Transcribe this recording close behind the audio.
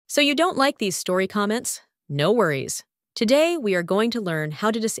So you don't like these story comments? No worries. Today, we are going to learn how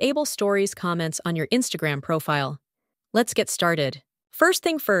to disable stories comments on your Instagram profile. Let's get started. First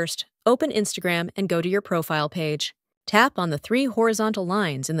thing first, open Instagram and go to your profile page. Tap on the 3 horizontal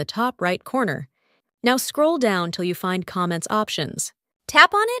lines in the top right corner. Now scroll down till you find Comments options.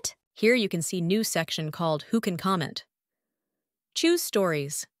 Tap on it. Here you can see new section called Who Can Comment. Choose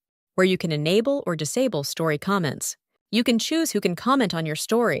Stories, where you can enable or disable story comments. You can choose who can comment on your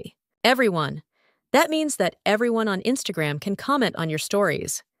story. Everyone. That means that everyone on Instagram can comment on your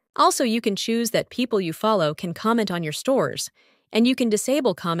stories. Also, you can choose that people you follow can comment on your stores, and you can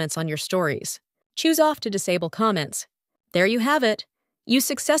disable comments on your stories. Choose off to disable comments. There you have it. You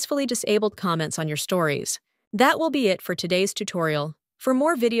successfully disabled comments on your stories. That will be it for today's tutorial. For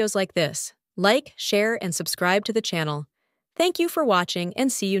more videos like this, like, share, and subscribe to the channel. Thank you for watching and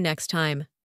see you next time.